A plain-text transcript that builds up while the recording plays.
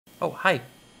Oh, hi,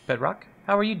 Bedrock.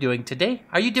 How are you doing today?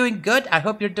 Are you doing good? I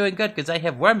hope you're doing good, because I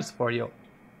have worms for you.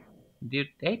 You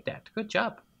ate that. Good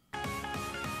job.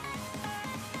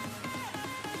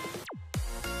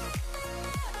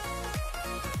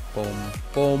 Boom,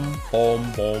 boom,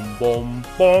 boom, boom, boom,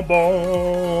 boom,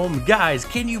 boom. Guys,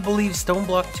 can you believe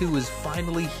Stoneblock 2 is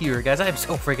finally here? Guys, I am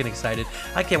so freaking excited.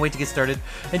 I can't wait to get started.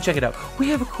 And check it out. We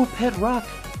have a cool pet rock.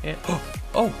 And,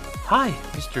 oh, hi,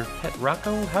 Mr. Pet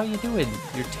Rocco. How you doing?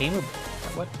 You're tameable.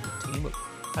 What? Tameable?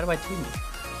 How do I tame you?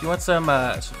 Do you want some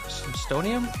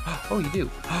stonium? Oh, you do.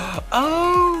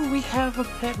 Oh, we have a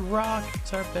pet rock.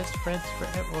 It's our best friends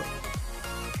forever.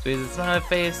 So he has a smiley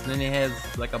face, and then he has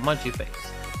like a munchy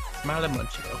face. Smiley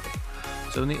munchy. Okay.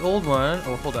 So in the old one,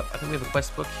 oh, hold up. I think we have a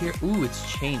quest book here. Ooh,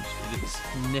 it's changed. It is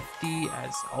nifty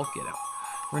as all get out.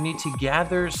 We need to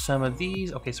gather some of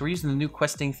these. Okay, so we're using the new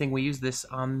questing thing. We use this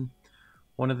on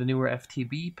one of the newer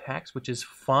FTB packs, which is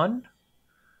fun.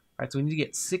 All right, so we need to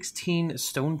get 16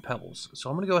 stone pebbles. So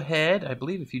I'm going to go ahead. I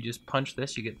believe if you just punch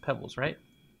this, you get pebbles, right?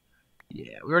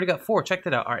 Yeah, we already got 4. Check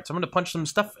that out. All right, so I'm going to punch some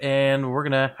stuff, and we're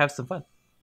going to have some fun.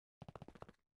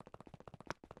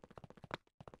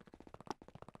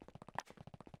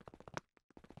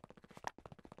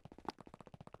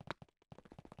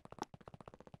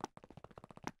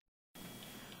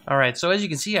 All right, so as you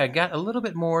can see, I got a little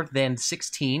bit more than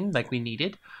 16 like we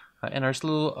needed. And our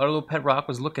little pet rock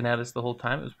was looking at us the whole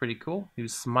time. It was pretty cool. He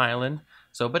was smiling.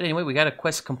 So, but anyway, we got a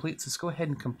quest complete. So let's go ahead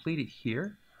and complete it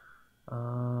here.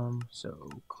 So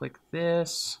click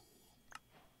this.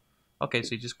 Okay,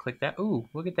 so you just click that. Ooh,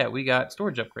 look at that. We got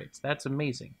storage upgrades. That's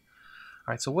amazing.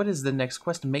 All right, so what is the next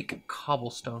quest? Make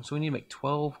cobblestone. So we need to make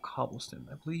 12 cobblestone.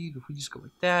 I believe if we just go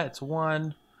like that, it's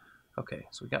 1. Okay,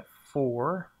 so we got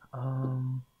 4.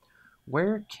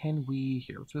 Where can we...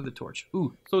 Here, let's move the torch.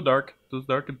 Ooh, so dark. So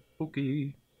dark and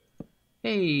spooky.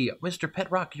 Hey, Mr. Pet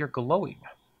Rock, you're glowing.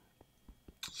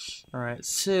 Alright,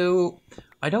 so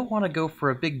I don't want to go for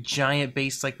a big giant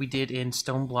base like we did in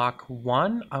Stoneblock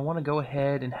 1. I want to go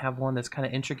ahead and have one that's kind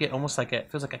of intricate, almost like it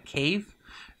feels like a cave,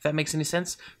 if that makes any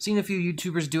sense. Seen a few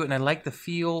YouTubers do it, and I like the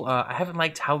feel. I haven't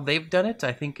liked how they've done it.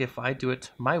 I think if I do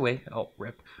it my way... Oh,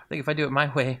 rip. I think if I do it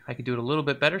my way, I could do it a little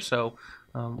bit better, so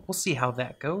we'll see how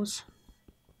that goes.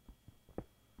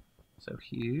 So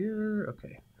here,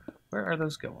 okay, where are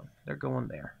those going? They're going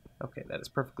there. Okay, that is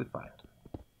perfectly fine.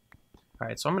 All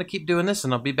right, so I'm going to keep doing this,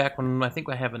 and I'll be back when I think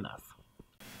I have enough.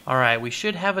 All right, we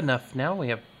should have enough now. We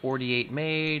have 48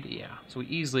 made. Yeah, so we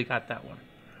easily got that one.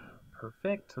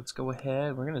 Perfect. Let's go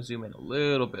ahead. We're going to zoom in a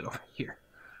little bit over here.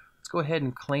 Let's go ahead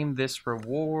and claim this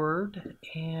reward.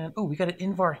 And, oh, we got an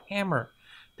Invar hammer.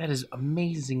 That is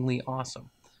amazingly awesome.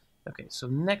 Okay, so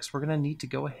next we're going to need to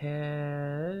go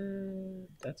ahead...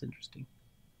 That's interesting.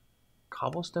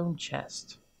 Cobblestone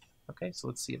chest. Okay, so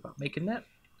let's see about making that.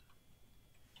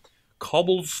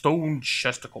 Cobblestone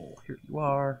chesticle. Here you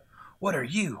are. What are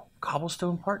you?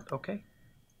 Cobblestone part? Okay.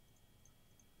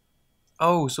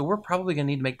 Oh, so we're probably going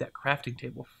to need to make that crafting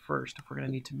table first if we're going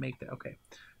to need to make that. Okay,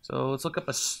 so let's look up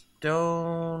a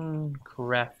stone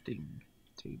crafting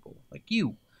table. Like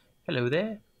you. Hello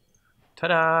there.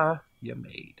 Ta-da! You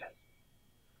made.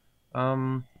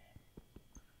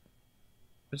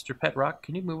 Mr. Pet Rock,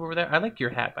 can you move over there? I like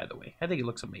your hat, by the way. I think it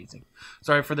looks amazing.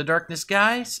 Sorry for the darkness,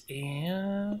 guys.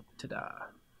 And ta-da.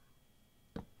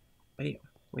 Bam.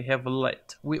 We have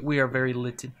lit. We are very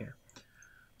lit in here.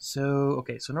 So,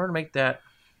 okay, so in order to make that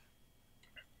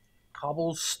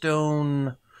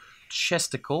cobblestone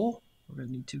chesticle, we're going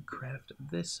to need to craft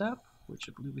this up, which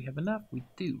I believe we have enough. We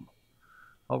do.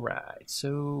 All right,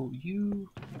 so you...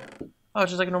 Oh,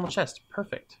 it's just like a normal chest.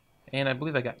 Perfect. And I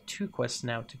believe I got 2 quests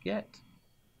now to get.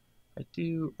 I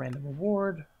do. Random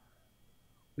reward.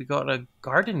 We got a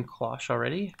garden cloche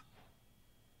already.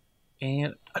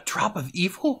 And a drop of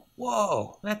evil?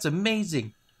 Whoa, that's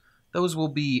amazing. Those will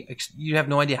be... You have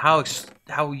no idea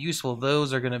how useful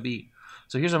those are going to be.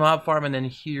 So here's a mob farm, and then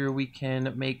here we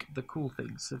can make the cool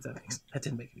things. If that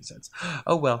didn't make any sense.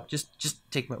 Oh, well, just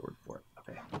take my word for it.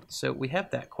 Okay, so we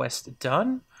have that quest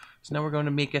done. So now we're going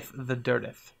to maketh the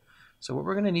dirteth. So what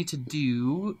we're going to need to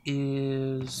do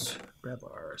is grab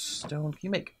our stone. Can you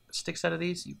make sticks out of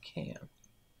these? You can.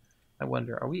 I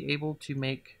wonder, are we able to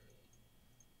make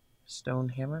stone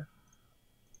hammer?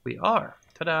 We are.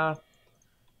 Ta-da!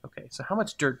 Okay, so how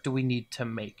much dirt do we need to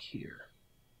make here?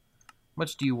 How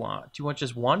much do you want? Do you want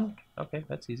just 1? Okay,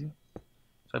 that's easy.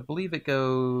 So I believe it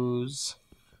goes...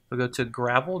 We'll go to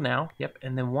gravel now. Yep,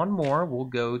 and then 1 more will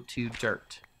go to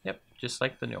dirt. Yep, just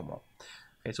like the normal.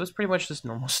 Okay, so it's pretty much this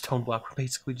normal stone block. We're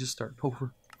basically just starting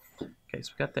over. Okay,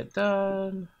 so we got that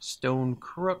done. Stone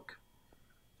crook.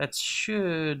 That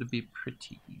should be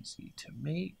pretty easy to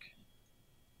make.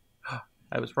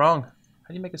 I was wrong. How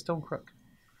do you make a stone crook?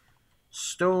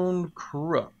 Stone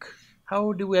crook.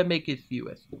 How do I make it view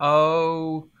it?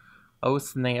 Oh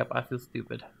snap, I feel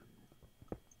stupid.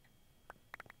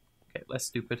 Okay, less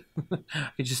stupid. I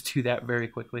could just do that very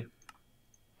quickly.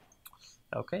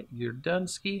 Okay, you're done,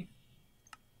 Ski.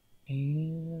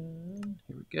 And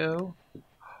here we go.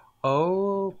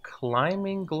 Oh,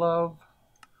 climbing glove.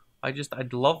 I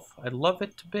love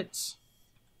it to bits.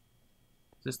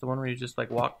 Is this the one where you just like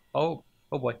walk? Oh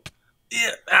boy.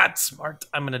 Yeah, that's smart.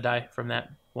 I'm gonna die from that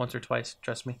once or twice,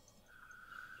 trust me.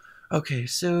 Okay,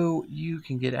 so you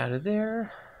can get out of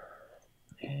there.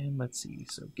 And let's see,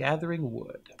 so gathering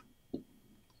wood.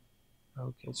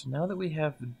 Okay, so now that we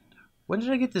have... When did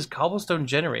I get this cobblestone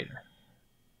generator?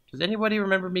 Does anybody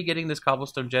remember me getting this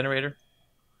cobblestone generator?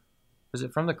 Was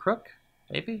it from the crook?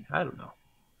 Maybe? I don't know.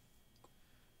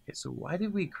 Okay, so why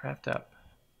did we craft up?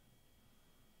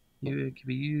 It can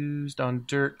be used on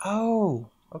dirt. Oh,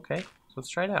 okay. So let's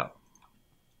try it out.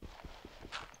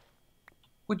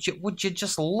 Would you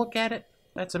just look at it?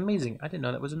 That's amazing. I didn't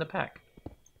know that was in the pack.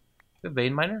 The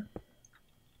vein miner?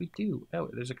 We do. Oh,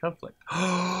 there's a conflict.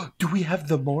 Do we have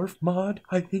the morph mod?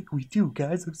 I think we do,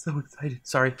 guys. I'm so excited.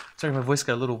 Sorry, my voice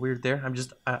got a little weird there.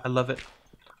 I love it.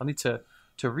 I'll need to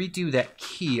redo that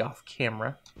key off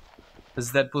camera,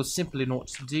 because that was simply not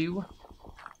to do.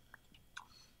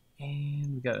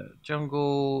 And we got a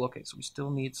jungle. Okay, so we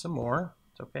still need some more.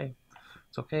 It's okay.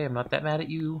 It's okay. I'm not that mad at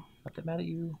you. Not that mad at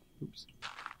you. Oops.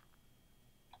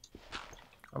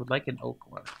 I would like an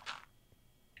oak one.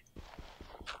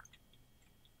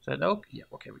 Is that an oak? Yeah,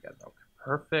 okay, we got an oak.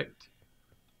 Perfect.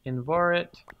 Invar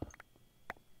it.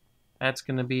 That's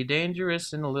going to be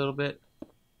dangerous in a little bit.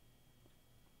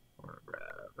 Or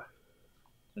grab.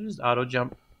 I just auto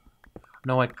jump.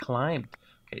 No, I climbed.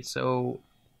 Okay, so...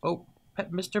 Oh,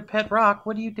 Mr. Pet Rock,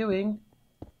 what are you doing?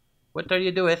 What are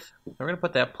you doing? We're going to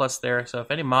put that plus there, so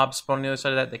if any mobs spawn on the other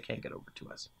side of that, they can't get over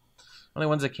to us. Only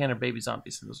ones that can are baby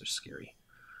zombies, and those are scary.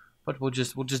 But we'll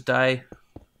just die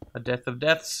a death of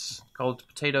deaths, call it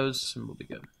potatoes, and we'll be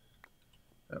good.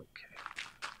 Okay.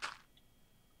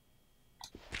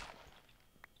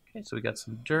 Okay, so we got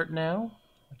some dirt now,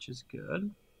 which is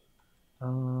good.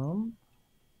 Alright,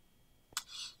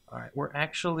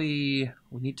 we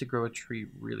need to grow a tree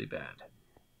really bad.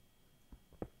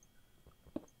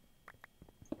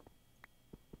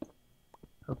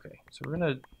 Okay, so we're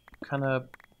gonna kind of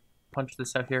punch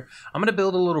this out here. I'm gonna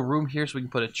build a little room here so we can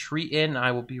put a tree in.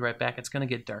 I will be right back. It's gonna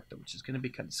get dark though, which is gonna be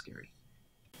kind of scary.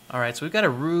 Alright, so we've got a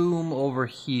room over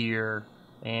here,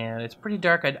 and it's pretty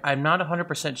dark. I'm not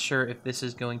 100% sure if this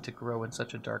is going to grow in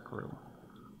such a dark room.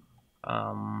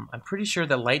 I'm pretty sure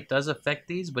the light does affect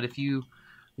these, but if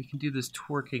we can do this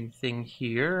twerking thing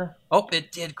here. Oh,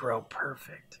 it did grow.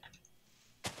 Perfect.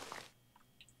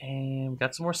 And we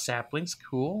got some more saplings.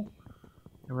 Cool.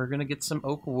 And we're gonna get some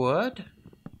oak wood.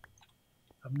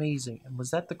 Amazing. And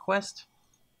was that the quest?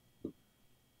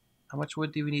 How much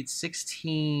wood do we need?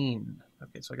 16.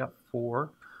 Okay, so I got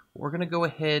 4. What we're going to go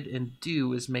ahead and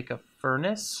do is make a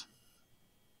furnace.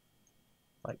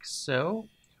 Like so.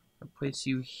 I'll place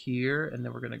you here, and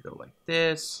then we're going to go like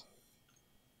this.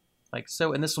 Like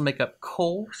so. And this will make up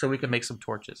coal, so we can make some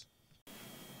torches.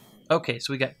 Okay,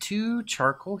 so we got 2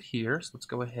 charcoal here. So let's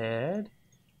go ahead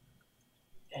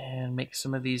and make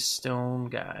some of these stone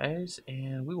guys,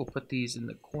 and we will put these in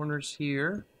the corners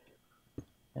here,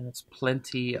 and it's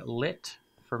plenty lit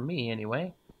for me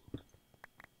anyway.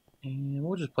 And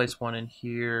we'll just place one in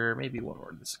here, maybe one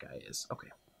where this guy is. Okay,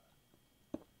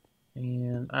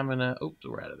 and I'm gonna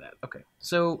we're out of that. Okay,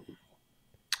 so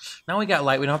now we got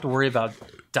light, we don't have to worry about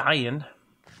dying.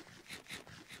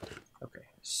 Okay,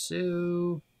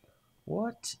 so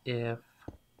what if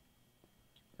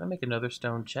I make another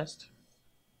stone chest?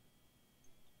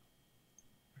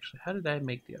 Actually, how did I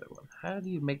make the other one? How do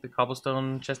you make the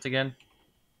cobblestone chest again?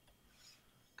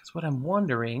 Because what I'm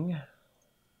wondering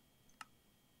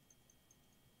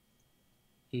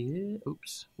is...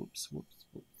 Oops. There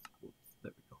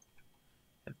we go.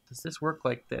 Does this work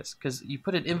like this? Because you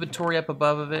put an inventory up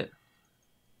above of it.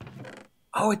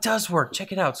 Oh, it does work.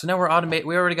 Check it out. So now we're automated.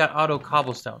 We already got auto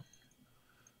cobblestone.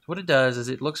 So what it does is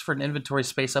it looks for an inventory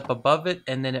space up above it,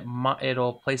 and then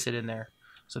it'll place it in there.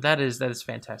 So that is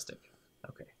fantastic.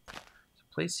 Okay, so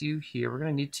place you here. We're going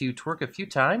to need to twerk a few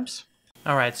times.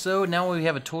 All right, so now we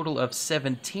have a total of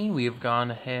 17. We have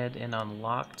gone ahead and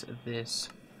unlocked this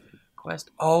quest.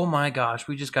 Oh my gosh,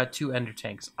 we just got 2 ender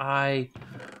tanks. I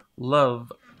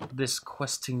love this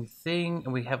questing thing.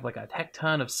 And we have like a heck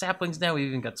ton of saplings now. We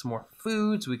even got some more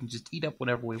food, so we can just eat up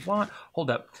whatever we want.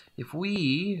 Hold up. If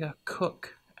we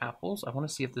cook apples. I want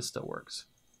to see if this still works.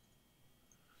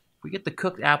 If we get the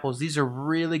cooked apples, these are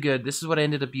really good. This is what I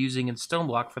ended up using in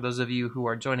Stoneblock for those of you who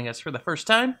are joining us for the first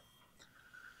time.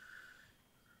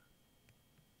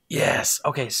 Yes.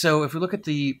 Okay, so if we look at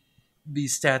the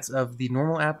stats of the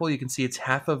normal apple, you can see it's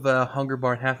half of a hunger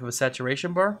bar and half of a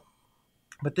saturation bar.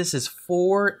 But this is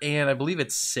 4, and I believe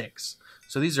it's 6.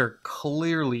 So these are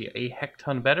clearly a heck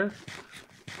ton better.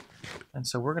 And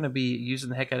so we're going to be using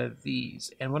the heck out of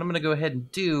these. And what I'm going to go ahead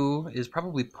and do is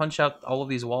probably punch out all of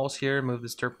these walls here, move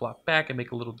this dirt block back, and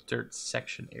make a little dirt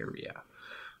section area.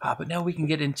 But now we can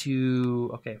get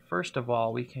into... Okay, first of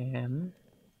all, we can...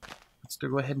 Let's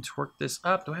go ahead and twerk this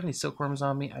up. Do I have any silkworms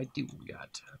on me? I do. We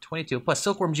got 22. Plus,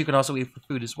 silkworms you can also eat for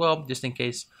food as well, just in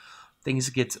case things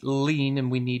get lean and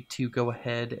we need to go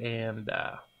ahead and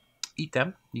eat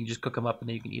them. You can just cook them up and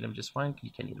then you can eat them just fine.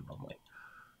 You can't eat them normally.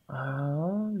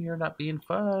 You're not being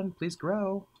fun. Please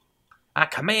grow. I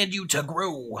command you to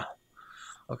grow.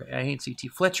 Okay, I ain't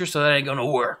CT Fletcher, so that ain't gonna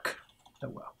work. Oh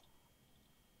well.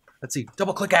 Let's see.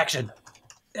 Double click action.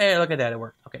 Hey, look at that. It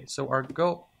worked. Okay, so our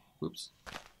goal... Oops.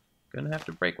 Gonna have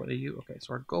to break one of you. Okay,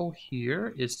 so our goal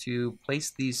here is to place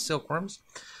these silkworms.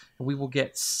 And we will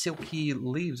get silky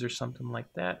leaves or something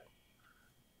like that.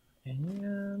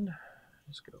 And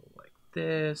just go like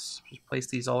this. Just place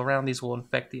these all around. These will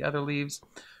infect the other leaves.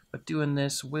 But doing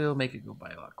this will make it go by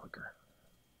a lot quicker.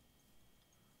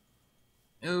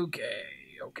 Okay.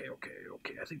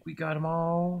 I think we got them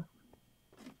all.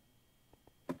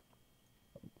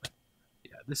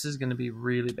 Yeah, this is going to be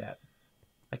really bad.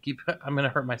 I'm going to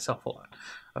hurt myself a lot.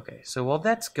 Okay, so while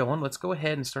that's going, let's go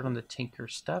ahead and start on the tinker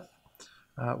stuff.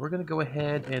 We're going to go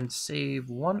ahead and save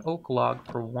 1 oak log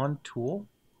for 1 tool.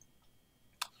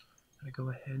 I'm going to go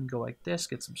ahead and go like this,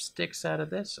 get some sticks out of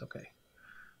this. Okay.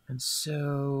 And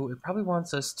so it probably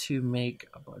wants us to make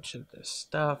a bunch of this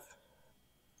stuff.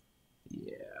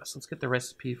 Yeah, so let's get the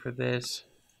recipe for this.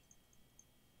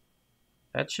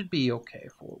 That should be okay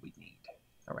for what we need.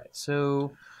 All right,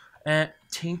 so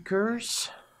Tinkers.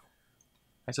 All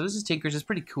right, so this is Tinkers. It's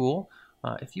pretty cool.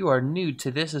 If you are new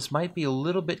to this, this might be a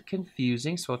little bit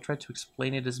confusing, so I'll try to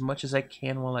explain it as much as I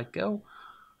can while I go.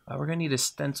 We're going to need a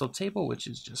stencil table, which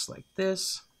is just like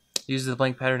this. Use the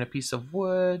blank pattern, a piece of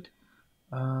wood.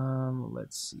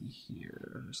 Let's see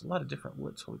here. There's a lot of different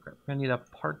woods. Holy crap. We're going to need a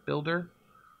part builder.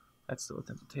 That's the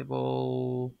stencil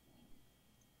table.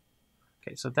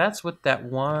 Okay, so that's what that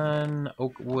 1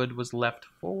 oak wood was left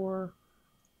for.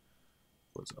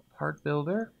 Was a part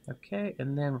builder. Okay,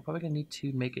 and then we're probably going to need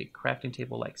to make a crafting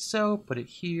table like so. Put it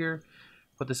here.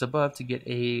 Put this above to get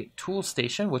a tool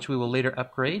station, which we will later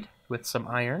upgrade with some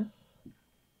iron.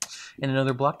 And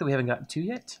another block that we haven't gotten to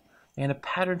yet. And a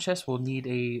pattern chest will need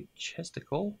a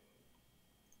chesticle.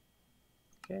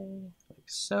 Okay, like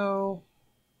so.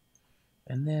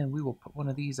 And then we will put one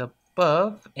of these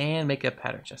above and make a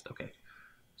pattern chest. Okay,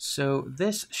 so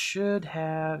this should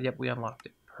have... Yep, we unlocked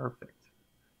it. Perfect.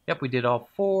 Yep, we did all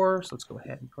 4. So let's go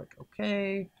ahead and click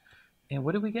OK. And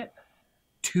what did we get?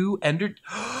 2 ender...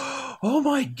 Oh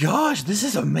my gosh, this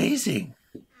is amazing.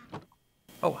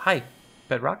 Oh, hi,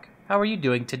 Bedrock. How are you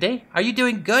doing today? Are you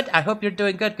doing good? I hope you're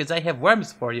doing good because I have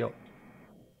worms for you.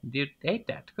 You ate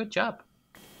that. Good job.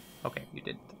 Okay, you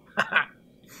didn't.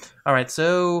 All right,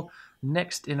 so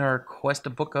next in our quest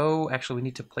book, actually we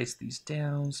need to place these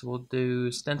down. So we'll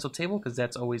do stencil table because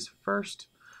that's always first.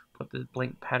 Put the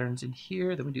blank patterns in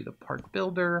here. Then we do the part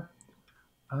builder.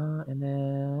 And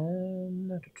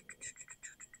then...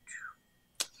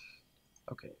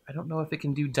 Okay, I don't know if it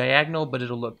can do diagonal, but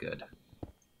it'll look good.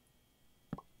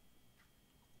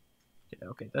 Yeah,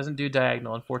 okay, it doesn't do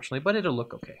diagonal, unfortunately, but it'll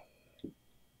look okay.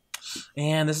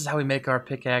 And this is how we make our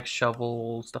pickaxe,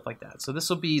 shovel, stuff like that. So this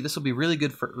will be really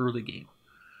good for early game.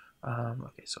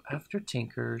 Okay, so after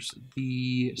Tinkers,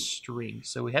 the string.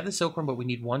 So we have the silkworm, but we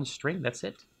need 1 string. That's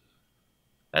it.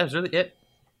 That is really it.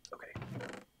 Okay.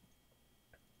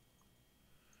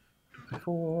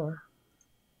 4.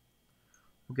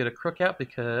 We'll get a crook out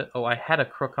because... Oh, I had a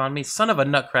crook on me. Son of a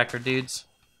nutcracker, dudes.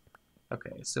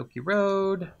 Okay, Silky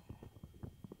Road.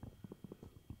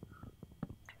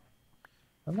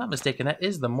 If I'm not mistaken, that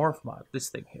is the morph mod, this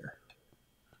thing here.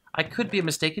 I could be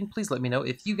mistaken. Please let me know.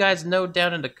 If you guys know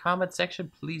down in the comment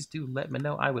section, please do let me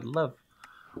know. I would love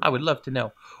to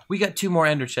know. We got 2 more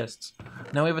ender chests.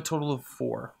 Now we have a total of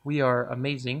 4. We are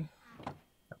amazing.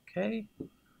 Okay.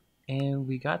 And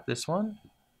we got this one.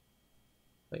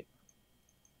 Wait.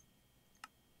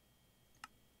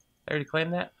 I already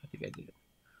claimed that? I think I did.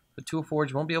 The Tool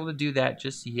Forge won't be able to do that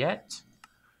just yet.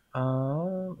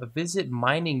 A visit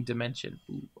mining dimension.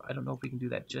 Ooh, I don't know if we can do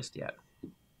that just yet.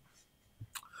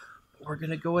 We're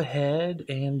going to go ahead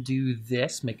and do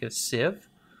this. Make a sieve.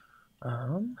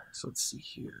 So let's see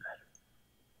here.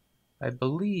 I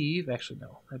believe, actually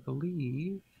no, I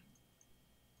believe,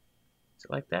 is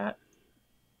it like that?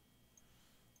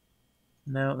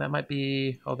 No, that might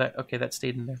be, oh that, okay, that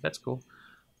stayed in there, that's cool.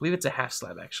 I believe it's a half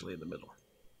slab actually in the middle.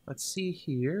 Let's see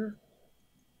here.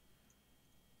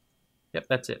 Yep,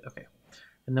 that's it, okay.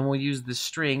 And then we'll use the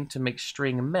string to make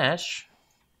string mesh.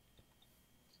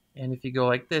 And if you go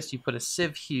like this, you put a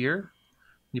sieve here.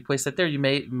 You place that there, you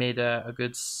made a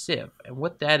good sieve. And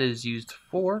what that is used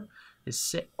for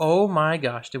is, oh my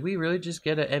gosh, did we really just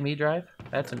get an ME drive?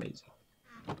 That's amazing.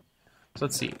 So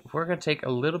let's see, if we're gonna take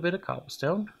a little bit of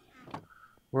cobblestone,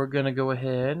 we're gonna go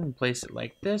ahead and place it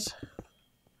like this.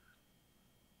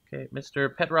 Okay,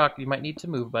 Mr. Petrock, you might need to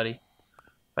move, buddy.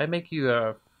 If I make you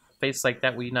a face like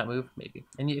that, will you not move? Maybe.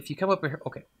 And if you come over here,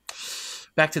 okay,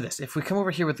 back to this. If we come over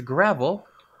here with the gravel,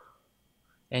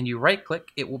 and you right click,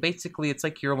 it will basically, it's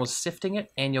like you're almost sifting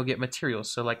it and you'll get materials.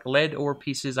 So like lead ore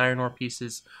pieces, iron ore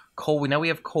pieces, coal. Now we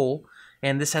have coal,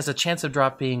 and this has a chance of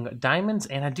dropping diamonds,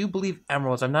 and I do believe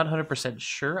emeralds. I'm not 100%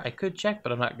 sure. I could check,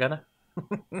 but I'm not gonna.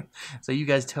 So you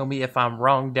guys tell me if I'm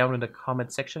wrong down in the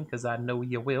comment section, because I know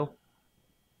you will.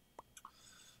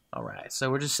 All right,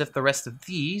 so we'll just sift the rest of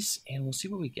these, and we'll see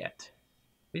what we get.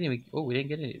 We didn't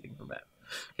get anything from that.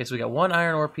 Okay, so we got one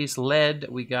iron ore piece, lead.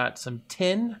 We got some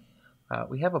tin.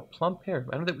 We have a plump pear.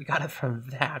 I don't think we got it from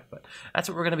that, but that's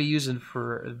what we're going to be using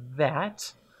for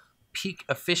that. Peak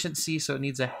efficiency, so it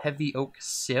needs a heavy oak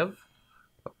sieve.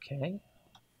 Okay.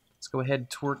 Let's go ahead and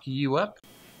torque you up.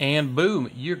 And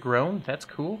boom, you're grown. That's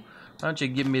cool. Why don't you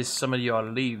give me some of your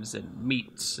leaves and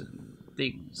meats and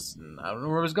things. And I don't know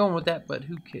where I was going with that, but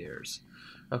who cares?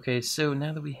 Okay, so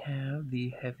now that we have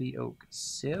the heavy oak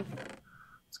sieve,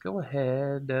 let's go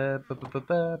ahead.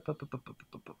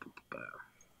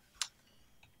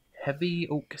 Heavy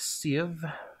oak sieve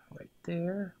right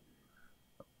there.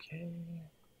 Okay.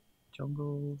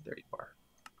 Jungle. There you are.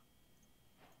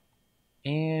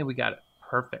 And we got it.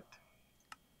 Perfect.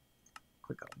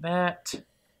 Click on that.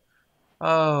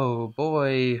 Oh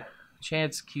boy.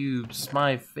 Chance cubes.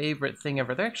 My favorite thing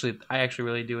ever. I actually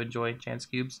really do enjoy chance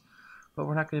cubes. But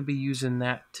we're not going to be using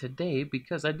that today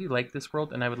because I do like this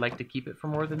world and I would like to keep it for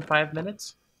more than 5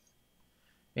 minutes.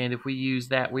 And if we use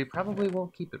that, we probably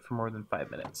won't keep it for more than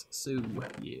 5 minutes. So,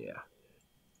 yeah.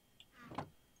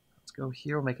 Let's go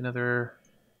here. We'll make another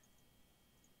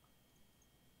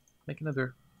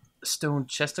stone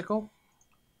chesticle.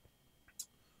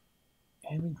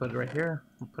 And we can put it right here.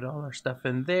 We'll put all our stuff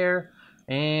in there.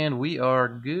 And we are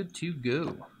good to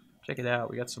go. Check it out.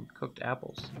 We got some cooked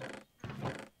apples.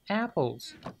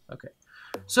 Apples. Okay.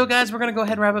 So guys, we're going to go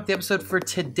ahead and wrap up the episode for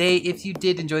today. If you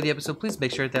did enjoy the episode, please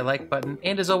make sure to hit that like button.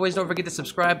 And as always, don't forget to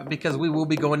subscribe because we will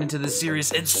be going into this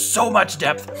series in so much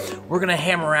depth. We're going to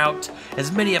hammer out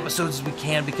as many episodes as we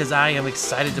can because I am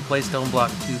excited to play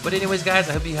Stoneblock 2. But anyways, guys,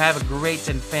 I hope you have a great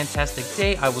and fantastic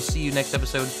day. I will see you next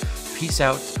episode. Peace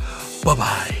out.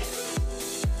 Bye-bye.